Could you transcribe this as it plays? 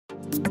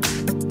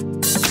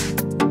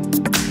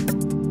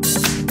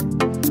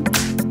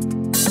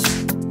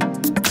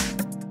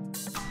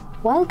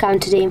Welcome,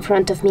 today in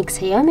front of me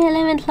XIAOMI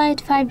 11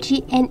 Lite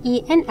 5G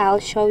NE, and I'll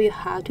show you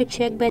how to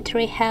check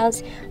battery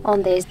health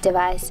on this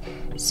device.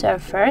 So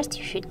first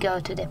you should go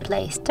to the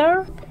Play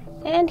Store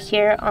and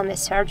here on the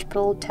search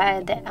pool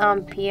type the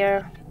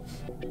Ampere.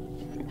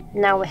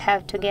 Now we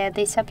have to get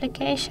this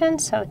application,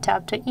 so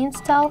tap to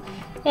install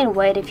and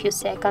wait a few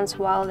seconds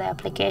while the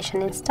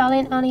application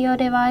installing on your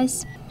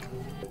device.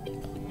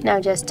 Now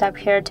just tap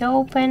here to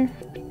open.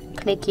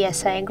 Click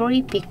yes, I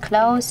agree, pick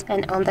close,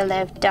 and on the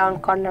left down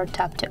corner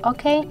tap to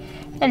OK.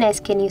 And as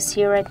can you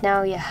see right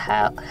now, your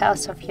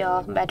health of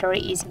your battery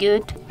is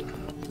good.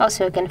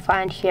 Also you can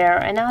find here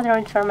another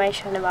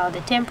information about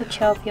the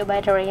temperature of your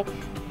battery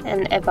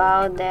and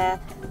about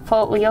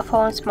your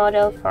phone's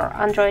model for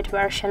Android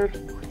version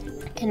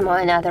and more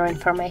other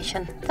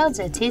information. That's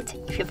it.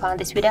 If you found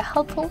this video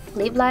helpful,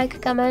 leave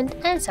like, comment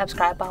and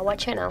subscribe our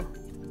channel.